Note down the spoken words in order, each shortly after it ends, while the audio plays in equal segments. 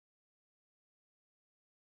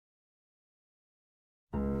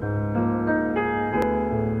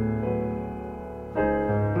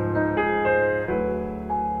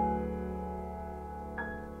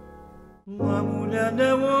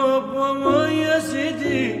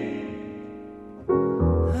سيدي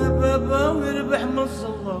بابا ويربح من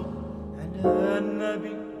الصلاة على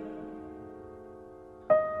النبي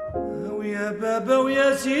ويا بابا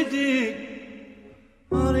ويا سيدي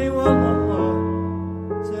أري والله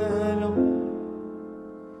تعالوا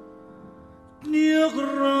دنيا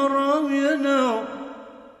غرارة ويا ناو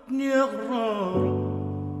دنيا غرارة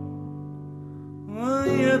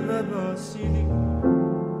ويا بابا سيدي.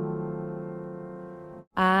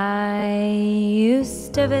 I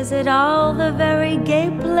used to visit all the very gay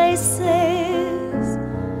places,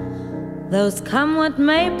 those come what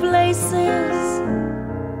may places,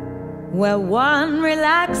 where one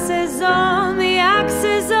relaxes on the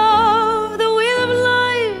axis of the wheel of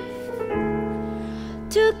life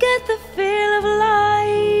to get the feel of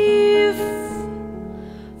life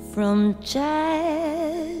from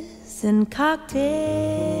jazz and cocktails.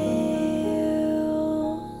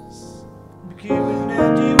 بكي من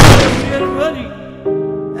نادي ويا الولي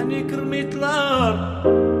أني كرميت الأرض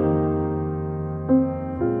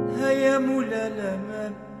هيا مولا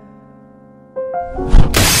الأمان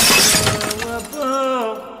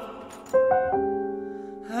وباو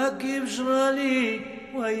هاكي بجرالي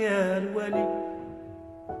ويا الولي.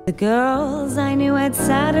 The girls I knew had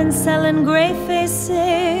sat and selling grey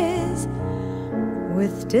faces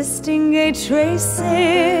with distinct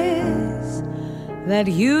traces that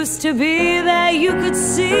used to be there. You could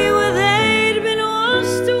see where they'd been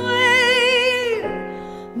washed away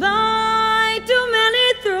by too many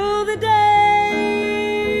through the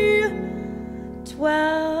day.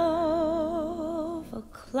 12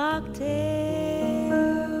 o'clock tales.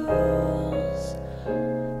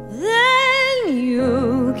 Then you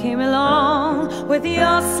came along with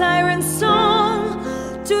your siren song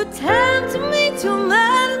to tempt me to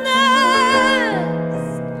madness.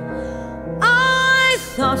 I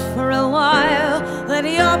thought for a while that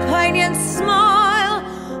your poignant smile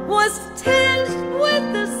was tinged with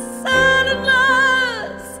the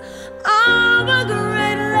sadness of a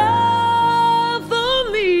great love for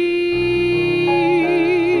me.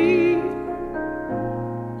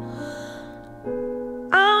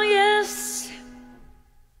 Oh yes,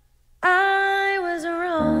 I was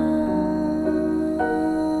wrong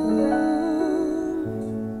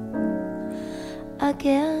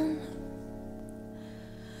again.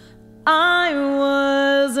 I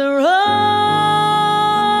was wrong.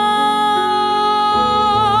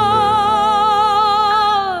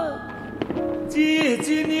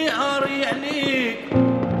 جيتيني عاري عليك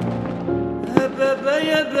يا بابا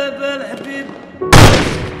يا بابا الحبيب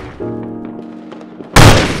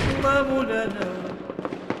ما مولانا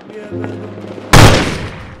يا بابا.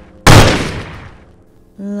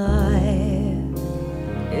 Life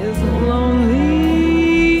is lonely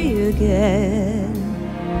again,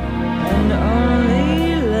 and only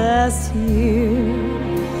last year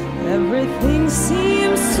everything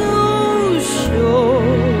seems so sure.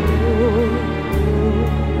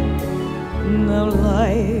 Now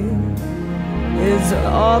life is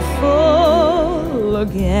awful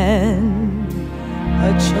again, a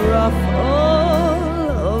trough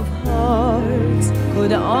of hearts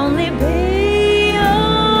could only be a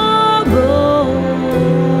boy.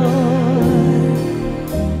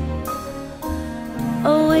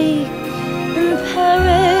 A week in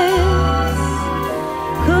Paris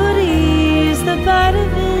could ease the bite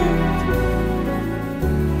of it.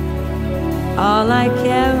 All I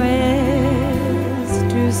care is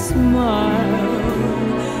to smile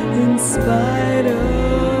in spite